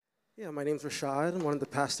Yeah, my name's Rashad. I'm one of the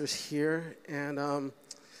pastors here. And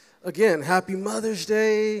again, happy Mother's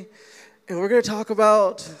Day. And we're going to talk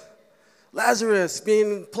about Lazarus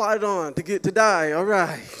being plotted on to die. All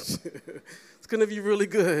right. It's going to be really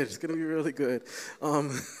good. It's going to be really good.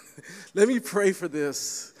 Let me pray for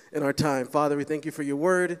this in our time. Father, we thank you for your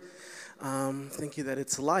word. Thank you that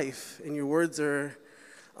it's life. And your words are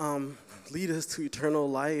lead us to eternal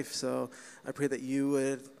life. So I pray that you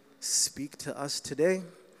would speak to us today.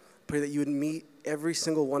 Pray that you would meet every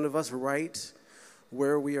single one of us right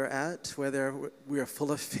where we are at, whether we are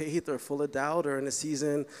full of faith or full of doubt or in a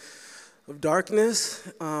season of darkness.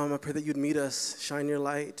 I pray that you'd meet us, shine your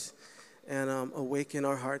light, and awaken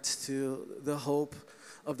our hearts to the hope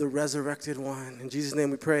of the resurrected one. In Jesus' name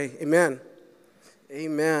we pray, amen.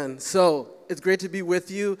 Amen. So it's great to be with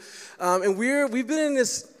you. And we've been in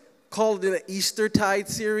this, called an Eastertide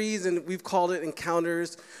series, and we've called it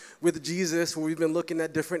Encounters with Jesus, where we've been looking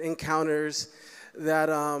at different encounters that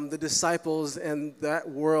the disciples and that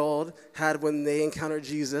world had when they encountered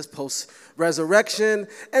Jesus post-resurrection.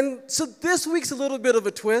 And so this week's a little bit of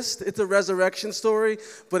a twist. It's a resurrection story,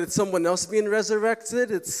 but it's someone else being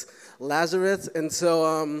resurrected. It's Lazarus. And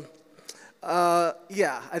so,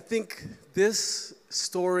 I think this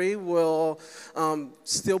story will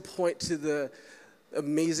still point to the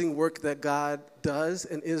amazing work that God does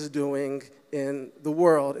and is doing in the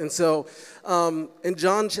world. And so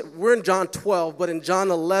we're in John 12, but in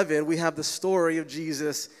John 11, we have the story of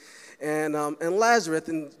Jesus and Lazarus.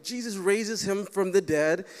 And Jesus raises him from the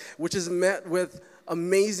dead, which is met with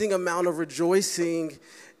amazing amount of rejoicing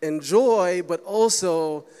and joy, but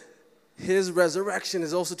also his resurrection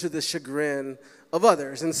is also to the chagrin of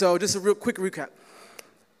others. And so just a real quick recap.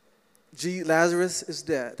 Lazarus is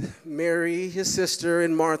dead. Mary, his sister,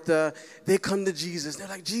 and Martha, they come to Jesus. They're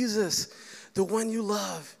like, Jesus, the one you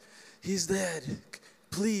love, he's dead.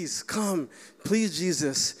 Please come. Please,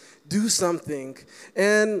 Jesus, do something.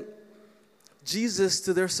 And Jesus,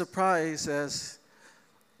 to their surprise, says,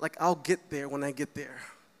 I'll get there when I get there.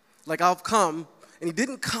 I'll come. And he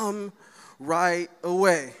didn't come right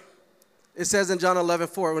away. It says in John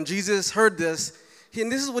 11:4, when Jesus heard this,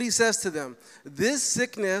 and this is what he says to them, this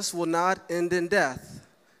sickness will not end in death.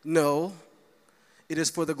 No, it is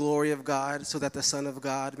for the glory of God, so that the Son of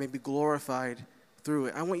God may be glorified through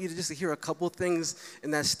it. I want you to just hear a couple things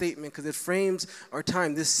in that statement because it frames our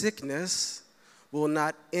time. This sickness will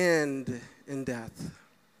not end in death.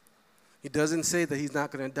 He doesn't say that he's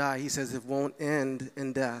not going to die. He says it won't end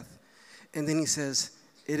in death. And then he says,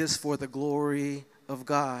 it is for the glory of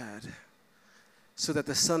God, so that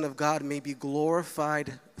the Son of God may be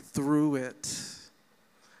glorified through it.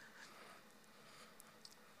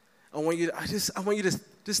 I want you to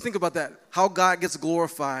just think about that. How God gets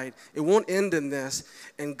glorified. It won't end in this,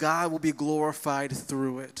 and God will be glorified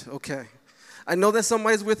through it. Okay. I know that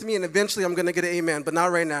somebody's with me, and eventually I'm going to get an amen, but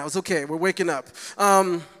not right now. It's okay. We're waking up.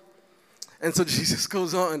 And so Jesus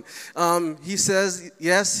goes on. He says,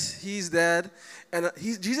 yes, he's dead. And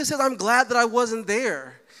Jesus says, I'm glad that I wasn't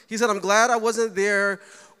there. He said, I'm glad I wasn't there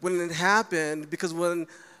when it happened, because when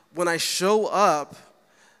I show up,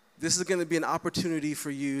 this is going to be an opportunity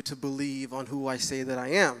for you to believe on who I say that I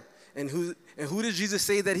am. And who did Jesus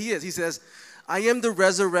say that he is? He says, I am the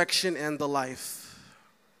resurrection and the life.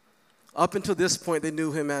 Up until this point, they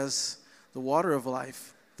knew him as the water of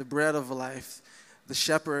life, the bread of life, the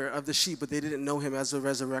shepherd of the sheep, but they didn't know him as the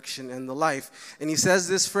resurrection and the life. And he says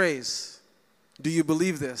this phrase, do you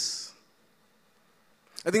believe this?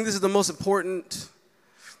 I think this is the most important,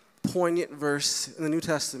 poignant verse in the New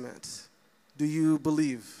Testament. Do you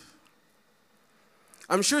believe?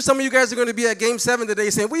 I'm sure some of you guys are going to be at Game 7 today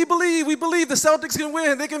saying, we believe the Celtics can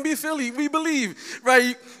win, they can beat Philly, we believe,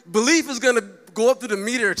 right? Belief is going to go up to the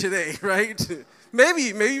meter today, right?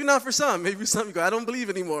 Maybe not for some. Maybe some you go, I don't believe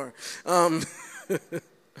anymore. Our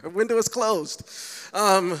window is closed.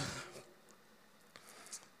 But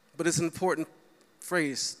it's an important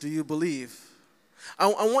phrase, do you believe? I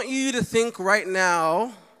want you to think right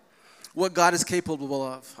now what God is capable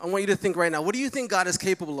of. I want you to think right now, what do you think God is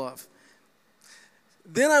capable of?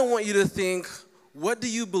 Then I want you to think, what do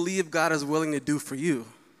you believe God is willing to do for you?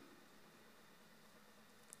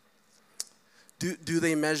 Do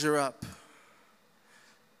they measure up?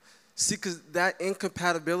 See, because that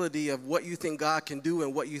incompatibility of what you think God can do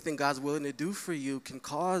and what you think God's willing to do for you can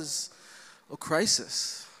cause a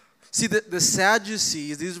crisis. See, the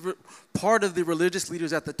Sadducees, these were part of the religious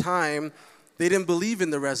leaders at the time, they didn't believe in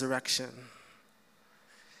the resurrection.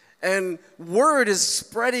 And word is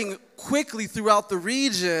spreading quickly throughout the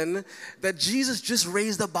region that Jesus just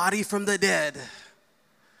raised a body from the dead.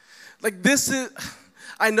 This is,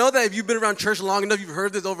 I know that if you've been around church long enough, you've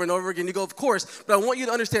heard this over and over again. You go, of course, but I want you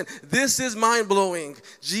to understand, this is mind-blowing.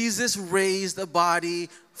 Jesus raised a body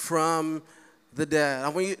from the dead. I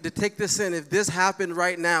want you to take this in. If this happened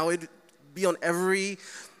right now, it'd be on every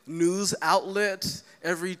news outlet,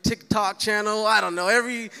 every TikTok channel, I don't know,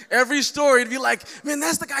 every story. It'd be like, man,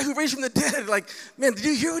 that's the guy who raised from the dead. Like, man, did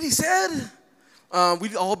you hear what he said?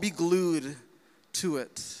 We'd all be glued to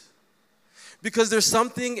it. Because there's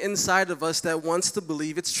something inside of us that wants to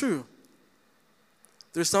believe it's true.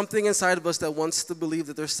 There's something inside of us that wants to believe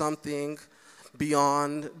that there's something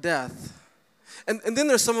beyond death. And then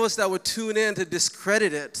there's some of us that would tune in to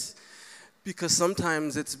discredit it because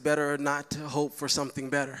sometimes it's better not to hope for something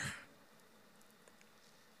better.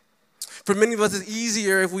 For many of us, it's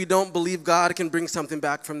easier if we don't believe God can bring something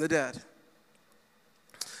back from the dead.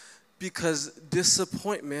 Because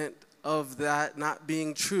disappointment of that not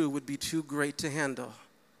being true would be too great to handle.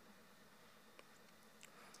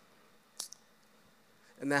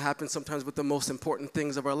 And that happens sometimes with the most important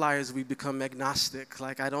things of our lives. We become agnostic.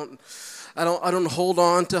 Like I don't hold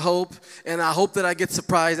on to hope, and I hope that I get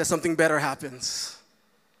surprised that something better happens.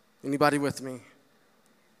 Anybody with me?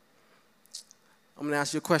 I'm going to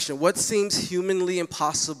ask you a question. What seems humanly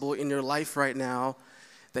impossible in your life right now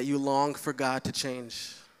that you long for God to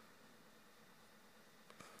change?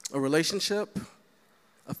 A relationship,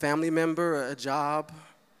 a family member, a job,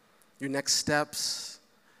 your next steps,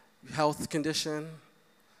 health condition.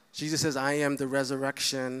 Jesus says, I am the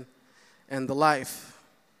resurrection and the life.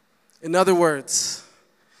 In other words,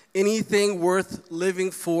 anything worth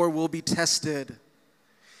living for will be tested.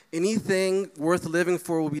 Anything worth living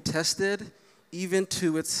for will be tested, even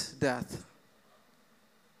to its death.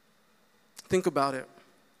 Think about it.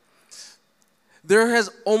 There has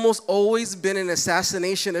almost always been an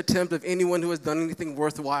assassination attempt of anyone who has done anything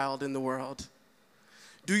worthwhile in the world.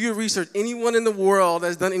 Do your research. Anyone in the world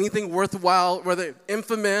that's done anything worthwhile, whether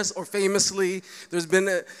infamous or famously,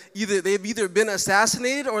 they've either been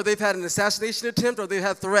assassinated or they've had an assassination attempt or they've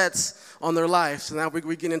had threats on their life. So now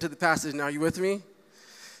we get into the passage now. Are you with me?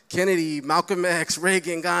 Kennedy, Malcolm X,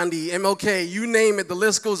 Reagan, Gandhi, MLK, you name it, the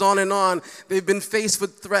list goes on and on. They've been faced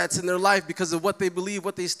with threats in their life because of what they believe,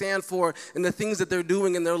 what they stand for, and the things that they're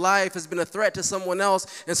doing in their life has been a threat to someone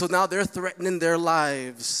else, and so now they're threatening their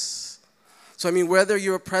lives. So, whether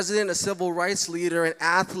you're a president, a civil rights leader, an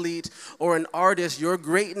athlete, or an artist, your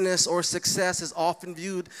greatness or success is often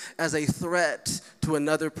viewed as a threat to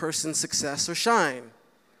another person's success or shine.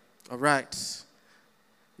 All right.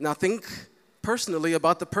 Now think personally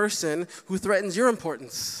about the person who threatens your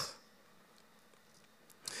importance.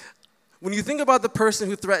 When you think about the person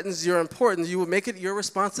who threatens your importance, you will make it your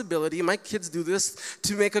responsibility, my kids do this,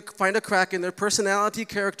 to find a crack in their personality,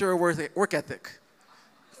 character, or work ethic.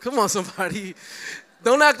 Come on, somebody.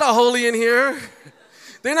 Don't act all holy in here.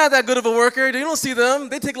 They're not that good of a worker. You don't see them.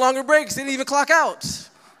 They take longer breaks. They didn't even clock out.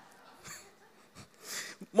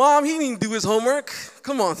 Mom, he didn't do his homework.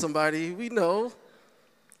 Come on, somebody. We know.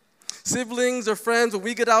 Siblings or friends, when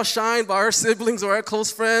we get outshined by our siblings or our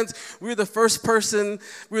close friends, we're the first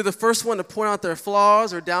one to point out their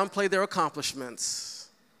flaws or downplay their accomplishments.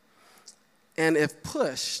 And if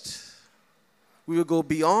pushed, we would go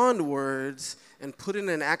beyond words and put in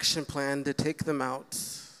an action plan to take them out.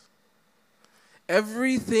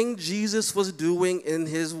 Everything Jesus was doing in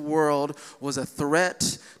his world was a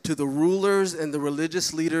threat to the rulers and the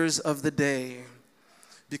religious leaders of the day.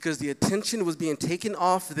 Because the attention was being taken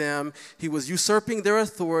off them, he was usurping their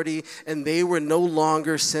authority, and they were no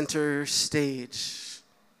longer center stage.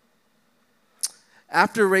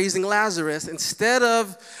 After raising Lazarus, instead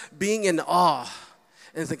of being in awe,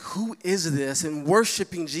 and it's like, who is this? And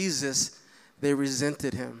worshiping Jesus, they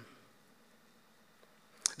resented him.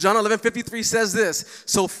 John 11:53 says this,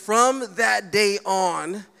 so from that day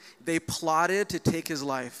on, they plotted to take his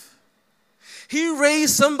life. He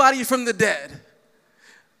raised somebody from the dead.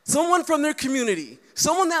 Someone from their community,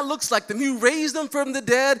 someone that looks like them. He raised them from the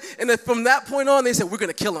dead, and from that point on, they said, we're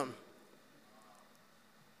going to kill him.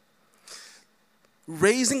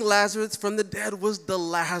 Raising Lazarus from the dead was the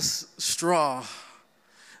last straw.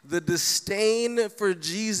 The disdain for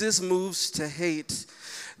Jesus moves to hate.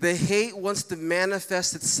 The hate wants to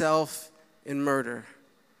manifest itself in murder.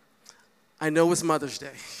 I know it's Mother's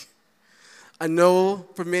Day. I know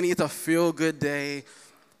for many it's a feel-good day.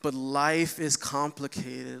 But life is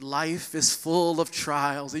complicated. Life is full of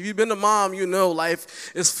trials. If you've been a mom, you know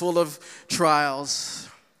life is full of trials.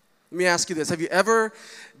 Let me ask you this. Have you ever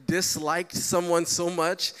disliked someone so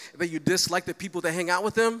much that you dislike the people that hang out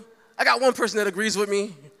with them? I got one person that agrees with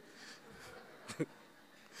me.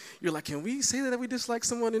 You're like, can we say that we dislike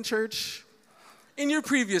someone in church? In your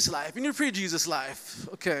previous life, in your pre-Jesus life.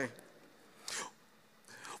 Okay.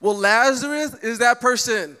 Well, Lazarus is that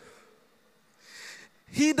person.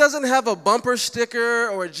 He doesn't have a bumper sticker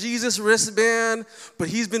or a Jesus wristband, but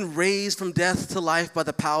he's been raised from death to life by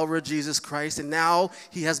the power of Jesus Christ, and now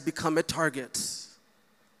he has become a target.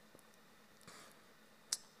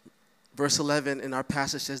 Verse 11 in our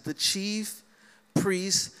passage says, the chief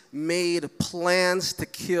priests made plans to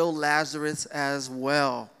kill Lazarus as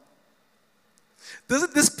well.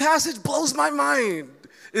 This passage blows my mind.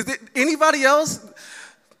 Is it anybody else?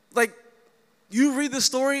 Like, you read the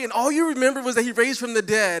story and all you remember was that he raised from the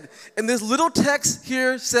dead. And this little text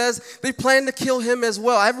here says they plan to kill him as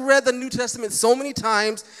well. I've read the New Testament so many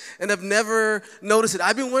times and have never noticed it.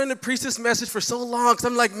 I've been wanting to preach this message for so long because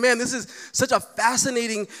I'm like, man, this is such a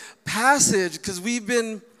fascinating passage because we've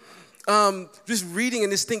been just reading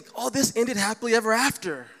and just think, oh, this ended happily ever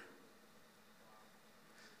after.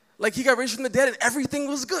 Like he got raised from the dead and everything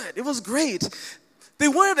was good. It was great. They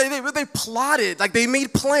plotted, like they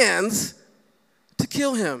made plans to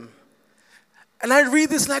kill him. And I read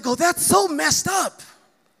this and I go, that's so messed up.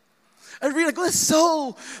 I read it, that's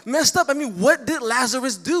so messed up. I mean, what did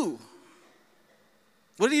Lazarus do?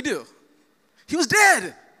 What did he do? He was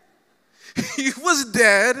dead. He was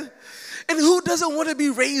dead. And who doesn't want to be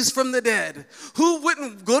raised from the dead? Who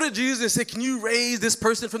wouldn't go to Jesus and say, can you raise this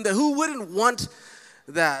person from the dead? Who wouldn't want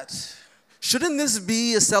that? Shouldn't this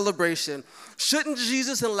be a celebration? Shouldn't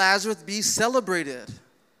Jesus and Lazarus be celebrated?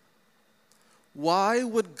 Why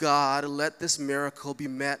would God let this miracle be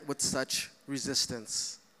met with such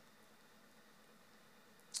resistance?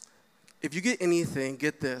 If you get anything,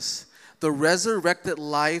 get this. The resurrected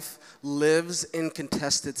life lives in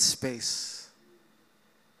contested space.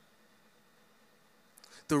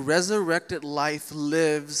 The resurrected life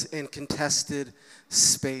lives in contested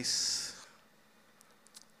space.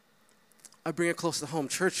 I bring it close to home.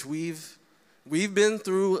 Church, we've been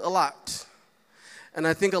through a lot. And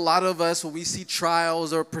I think a lot of us, when we see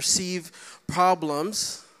trials or perceive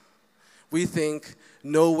problems, we think,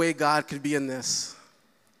 no way God could be in this.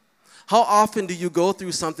 How often do you go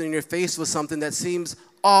through something and you're faced with something that seems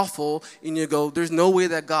awful and you go, there's no way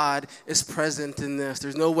that God is present in this.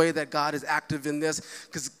 There's no way that God is active in this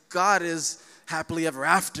because God is happily ever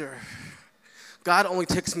after. God only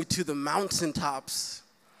takes me to the mountaintops.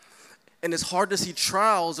 And it's hard to see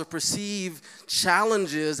trials or perceive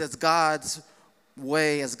challenges as God's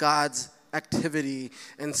way, as God's activity.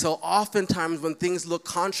 And so oftentimes when things look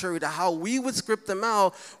contrary to how we would script them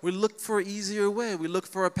out, we look for an easier way. We look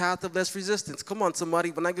for a path of less resistance. Come on,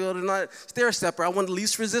 somebody. When I go to the stair stepper, I want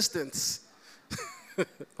least resistance.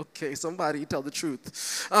 Okay, somebody tell the truth.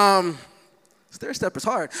 Stair stepper's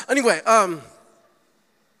hard. Anyway,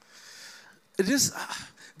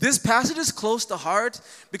 this passage is close to heart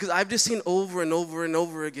because I've just seen over and over and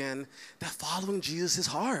over again that following Jesus is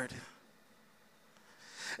hard.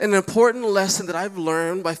 An important lesson that I've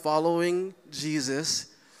learned by following Jesus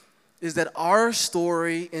is that our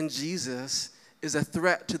story in Jesus is a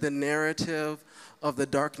threat to the narrative of the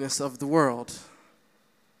darkness of the world.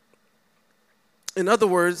 In other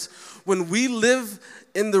words, when we live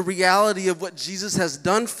in the reality of what Jesus has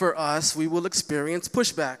done for us, we will experience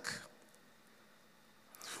pushback.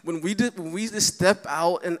 When we just step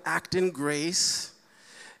out and act in grace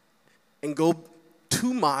and go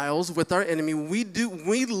 2 miles with our enemy, we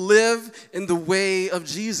live in the way of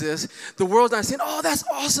Jesus. The world's not saying, oh, that's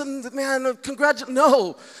awesome, man, congratulations.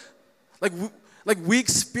 No. Like we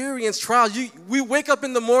experience trials. We wake up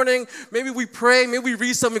in the morning, maybe we pray, maybe we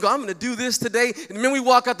read something, go, I'm going to do this today. And then we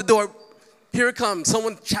walk out the door, here it comes,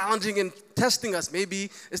 someone challenging and testing us. Maybe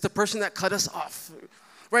it's the person that cut us off.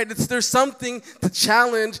 Right? There's something to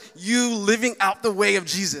challenge you living out the way of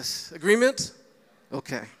Jesus. Agreement?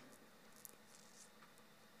 Okay.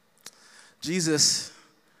 Jesus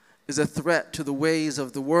is a threat to the ways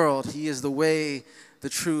of the world. He is the way, the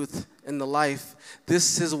truth, and the life.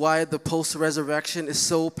 This is why the post-resurrection is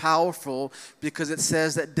so powerful, because it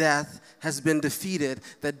says that death has been defeated,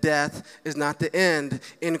 that death is not the end.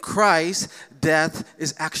 In Christ, death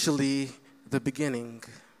is actually the beginning.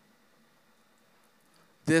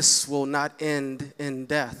 This will not end in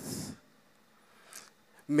death.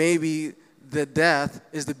 Maybe the death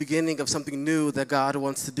is the beginning of something new that God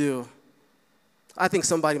wants to do. I think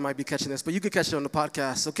somebody might be catching this, but you can catch it on the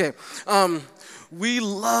podcast. Okay. We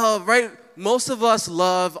love, right? Most of us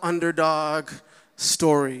love underdog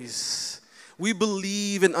stories. We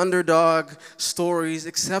believe in underdog stories,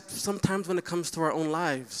 except sometimes when it comes to our own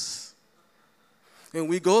lives. And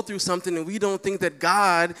we go through something and we don't think that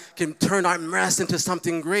God can turn our mess into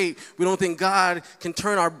something great. We don't think God can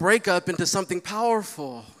turn our breakup into something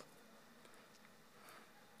powerful.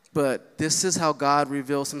 But this is how God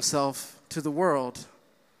reveals himself to the world,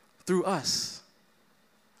 through us.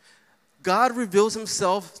 God reveals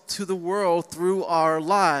himself to the world through our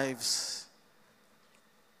lives.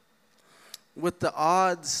 With the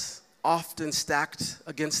odds often stacked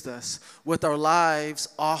against us, with our lives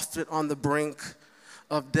often on the brink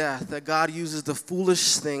of death, that God uses the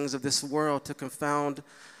foolish things of this world to confound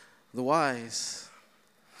the wise.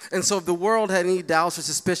 And so if the world had any doubts or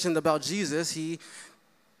suspicion about Jesus, he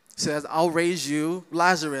says, I'll raise you,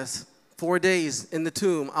 Lazarus, 4 days in the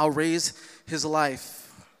tomb. I'll raise his life.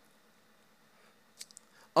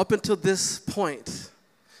 Up until this point,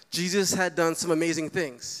 Jesus had done some amazing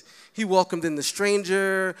things. He welcomed in the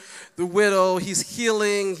stranger, the widow. He's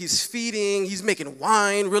healing, he's feeding, he's making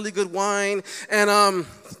wine, really good wine. And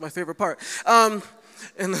that's my favorite part. And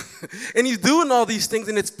he's doing all these things,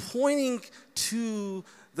 and it's pointing to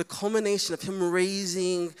the culmination of him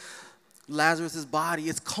raising Lazarus' body.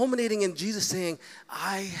 It's culminating in Jesus saying,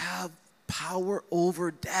 I have power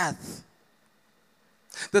over death.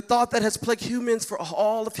 The thought that has plagued humans for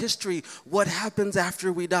all of history, what happens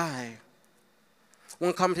after we die?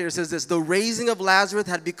 One commentator says this, the raising of Lazarus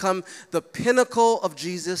had become the pinnacle of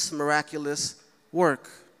Jesus' miraculous work.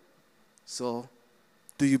 So,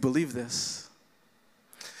 do you believe this?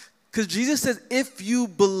 Because Jesus says, if you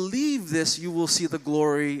believe this, you will see the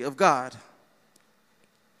glory of God.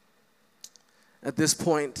 At this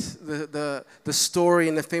point, the story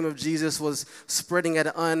and the fame of Jesus was spreading at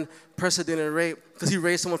an unprecedented rate because he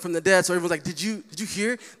raised someone from the dead. So everyone's like, did you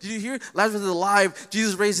hear? Did you hear? Lazarus is alive.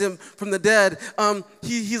 Jesus raised him from the dead.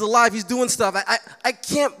 He's alive. He's doing stuff. I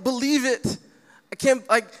can't believe it. I can't,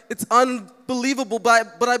 it's unbelievable,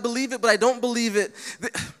 but I believe it, but I don't believe it.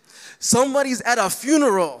 Somebody's at a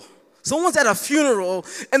funeral. Someone's at a funeral,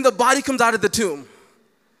 and the body comes out of the tomb.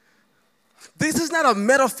 This is not a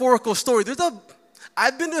metaphorical story.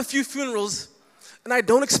 I've been to a few funerals, and I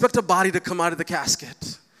don't expect a body to come out of the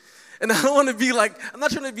casket. And I don't want to be I'm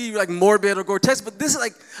not trying to be morbid or grotesque, but this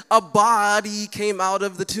is a body came out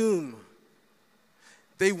of the tomb.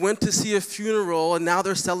 They went to see a funeral, and now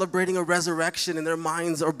they're celebrating a resurrection, and their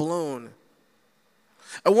minds are blown.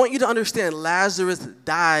 I want you to understand, Lazarus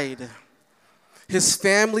died. His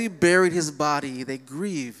family buried his body. They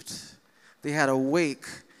grieved. They had a wake.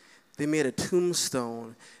 They made a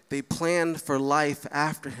tombstone. They planned for life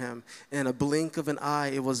after him. In a blink of an eye,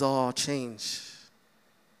 it was all changed.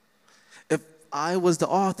 If I was the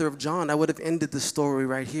author of John, I would have ended the story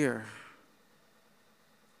right here.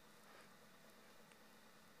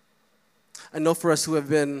 I know for us we've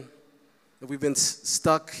been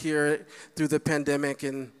stuck here through the pandemic,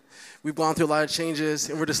 and we've gone through a lot of changes,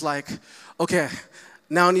 and we're just okay,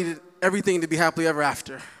 now I need everything to be happily ever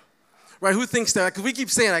after. Right, who thinks that? Because we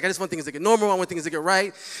keep saying, I just want things to get normal, I want things to get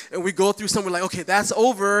right. And we go through somewhere okay, that's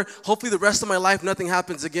over. Hopefully the rest of my life, nothing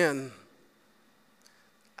happens again.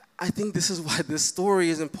 I think this is why this story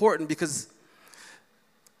is important, because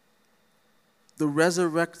the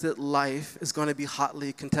resurrected life is going to be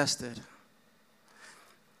hotly contested.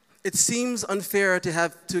 It seems unfair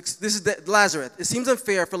this is Lazarus. It seems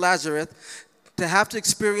unfair for Lazarus to have to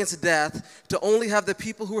experience death, to only have the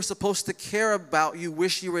people who are supposed to care about you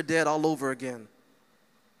wish you were dead all over again.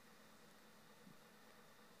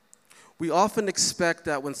 We often expect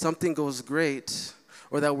that when something goes great,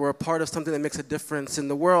 or that we're a part of something that makes a difference in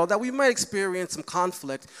the world, that we might experience some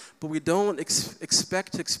conflict, but we don't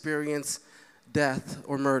expect to experience death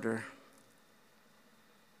or murder.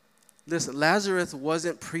 Listen, Lazarus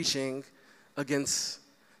wasn't preaching against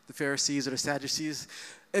the Pharisees or the Sadducees.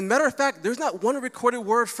 And matter of fact, there's not one recorded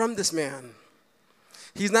word from this man.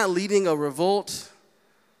 He's not leading a revolt,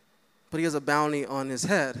 but he has a bounty on his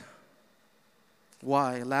head.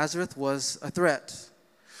 Why? Lazarus was a threat.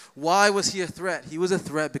 Why was he a threat? He was a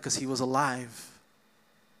threat because he was alive.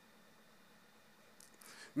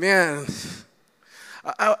 Man,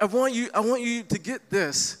 I want you to get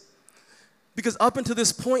this, because up until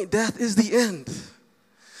this point, death is the end.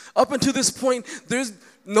 Up until this point, there's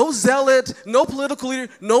no zealot, no political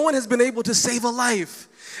leader, no one has been able to save a life.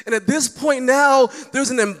 And at this point now,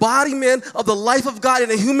 there's an embodiment of the life of God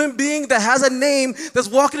in a human being that has a name that's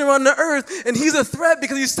walking around the earth, and he's a threat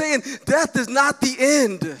because he's saying death is not the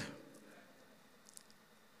end.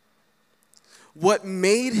 What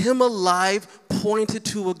made him alive pointed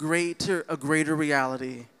to a greater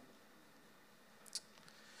reality.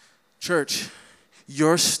 Church,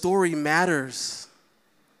 your story matters.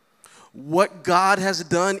 What God has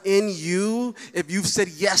done in you, if you've said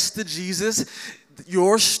yes to Jesus,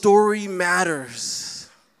 your story matters.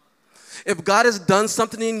 If God has done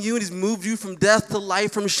something in you and he's moved you from death to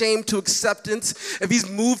life, from shame to acceptance, if he's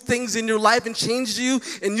moved things in your life and changed you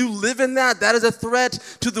and you live in that, that is a threat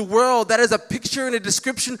to the world. That is a picture and a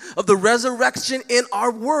description of the resurrection in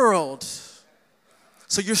our world.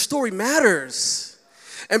 So your story matters.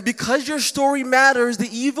 And because your story matters, the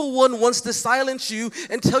evil one wants to silence you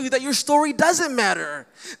and tell you that your story doesn't matter,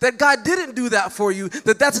 that God didn't do that for you,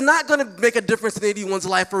 that that's not going to make a difference in anyone's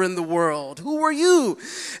life or in the world. Who are you?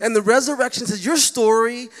 And the resurrection says your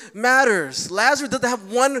story matters. Lazarus doesn't have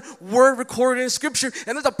one word recorded in Scripture,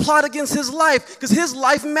 and there's a plot against his life because his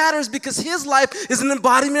life matters because his life is an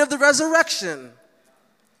embodiment of the resurrection.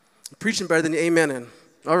 I'm preaching better than you amening.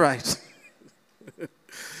 All right.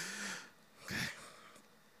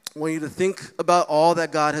 I want you to think about all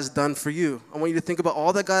that God has done for you. I want you to think about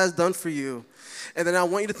all that God has done for you. And then I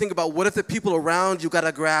want you to think about what if the people around you got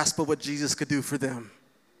a grasp of what Jesus could do for them.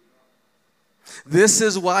 This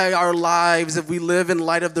is why our lives, if we live in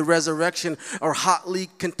light of the resurrection, are hotly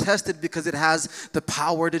contested because it has the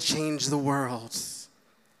power to change the world.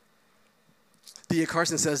 D.A.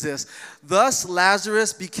 Carson says this, thus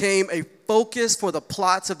Lazarus became a focus for the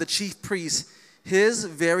plots of the chief priests. His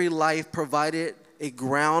very life provided a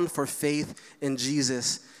ground for faith in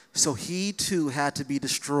Jesus, so he too had to be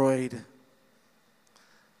destroyed.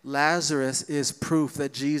 Lazarus is proof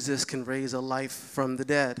that Jesus can raise a life from the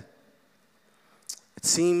dead. It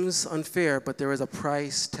seems unfair, but there is a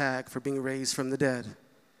price tag for being raised from the dead.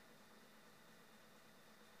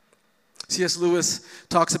 C.S. Lewis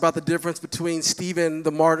talks about the difference between Stephen,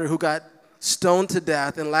 the martyr who got stoned to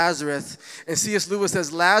death, and Lazarus. And C.S. Lewis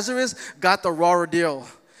says, Lazarus got the rawer deal.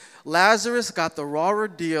 Lazarus got the rawer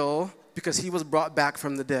deal because he was brought back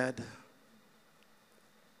from the dead.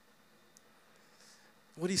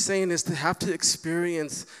 What he's saying is to have to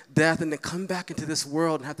experience death and to come back into this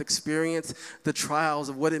world and have to experience the trials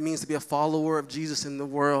of what it means to be a follower of Jesus in the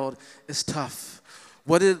world is tough.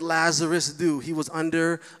 What did Lazarus do? He was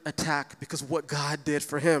under attack because of what God did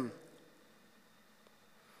for him.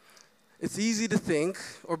 It's easy to think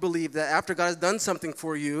or believe that after God has done something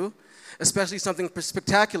for you, especially something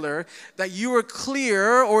spectacular, that you are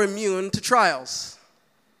clear or immune to trials.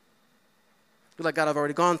 You're like, God, I've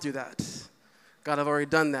already gone through that. God, I've already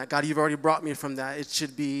done that. God, you've already brought me from that. It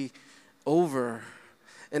should be over.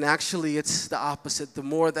 And actually, it's the opposite. The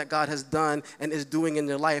more that God has done and is doing in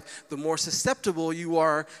your life, the more susceptible you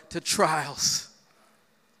are to trials.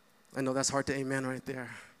 I know that's hard to amen right there.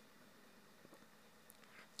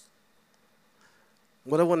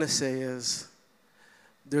 What I want to say is,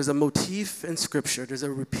 there's a motif in Scripture. There's a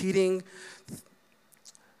repeating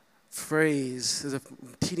phrase. There's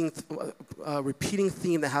a repeating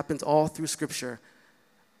theme that happens all through Scripture.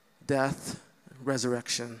 Death,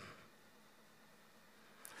 resurrection.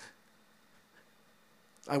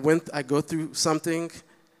 I go through something,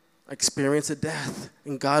 I experience a death,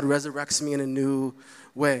 and God resurrects me in a new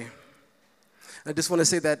way. I just want to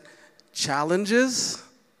say that challenges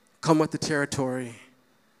come with the territory.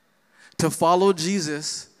 To follow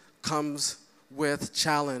Jesus comes with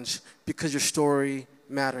challenge because your story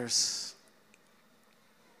matters.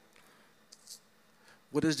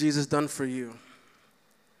 What has Jesus done for you?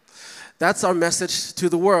 That's our message to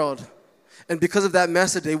the world. And because of that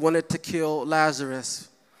message, they wanted to kill Lazarus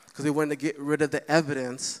because they wanted to get rid of the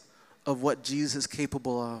evidence of what Jesus is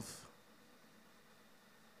capable of.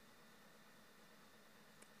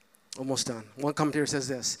 Almost done. One commentator says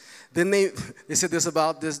this. Then they said this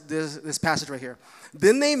about this passage right here.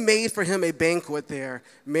 Then they made for him a banquet there.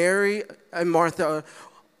 Mary and Martha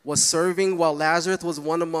was serving while Lazarus was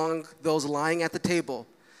one among those lying at the table.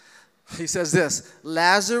 He says this,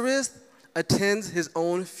 Lazarus attends his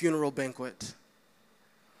own funeral banquet.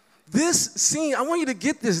 This scene, I want you to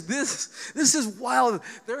get this. This is wild.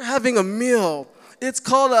 They're having a meal. It's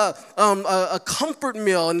called a comfort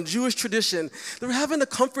meal in the Jewish tradition. They're having a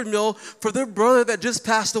comfort meal for their brother that just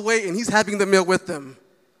passed away, and he's having the meal with them.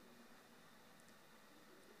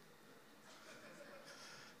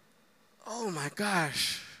 Oh my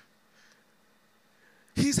gosh.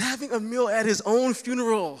 He's having a meal at his own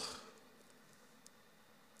funeral.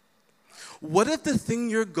 What if the thing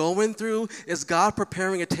you're going through is God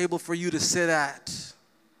preparing a table for you to sit at?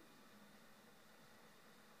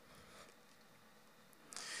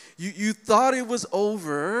 You thought it was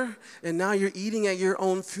over, and now you're eating at your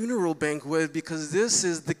own funeral banquet because this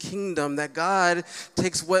is the kingdom that God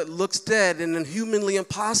takes what looks dead and humanly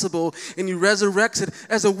impossible, and he resurrects it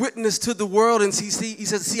as a witness to the world, and he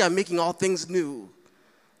says, see, I'm making all things new.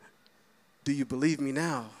 Do you believe me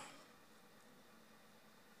now?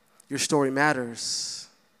 Your story matters.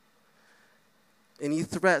 Any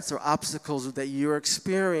threats or obstacles that you're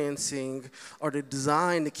experiencing are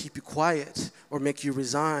designed to keep you quiet or make you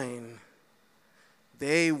resign.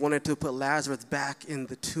 They wanted to put Lazarus back in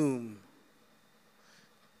the tomb.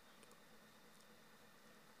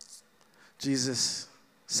 Jesus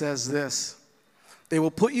says this, they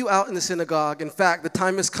will put you out in the synagogue. In fact, the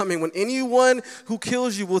time is coming when anyone who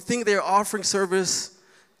kills you will think they are offering service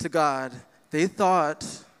to God. They thought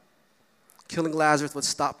killing Lazarus would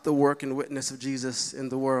stop the work and witness of Jesus in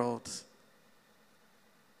the world.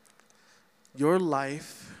 Your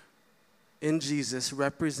life in Jesus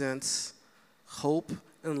represents hope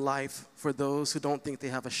and life for those who don't think they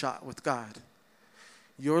have a shot with God.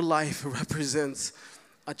 Your life represents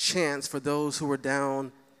a chance for those who are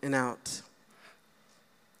down and out.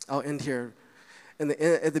 I'll end here.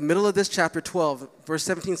 At the middle of this chapter 12, verse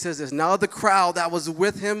 17 says this, now the crowd that was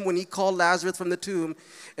with him when he called Lazarus from the tomb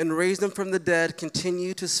and raised him from the dead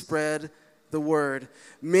continued to spread the word.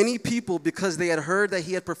 Many people, because they had heard that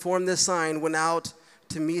he had performed this sign, went out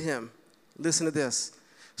to meet him. Listen to this.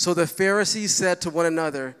 So the Pharisees said to one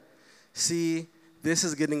another, see, this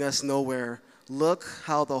is getting us nowhere. Look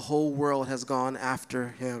how the whole world has gone after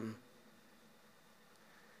him.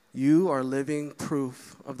 You are living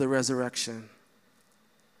proof of the resurrection.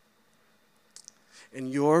 And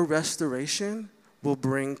your restoration will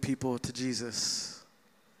bring people to Jesus.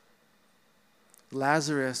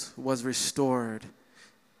 Lazarus was restored,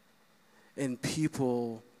 and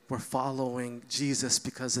people were following Jesus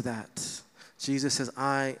because of that. Jesus says,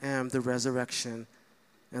 I am the resurrection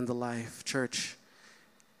and the life. Church,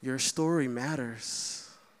 your story matters.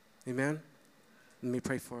 Amen? Let me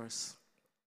pray for us.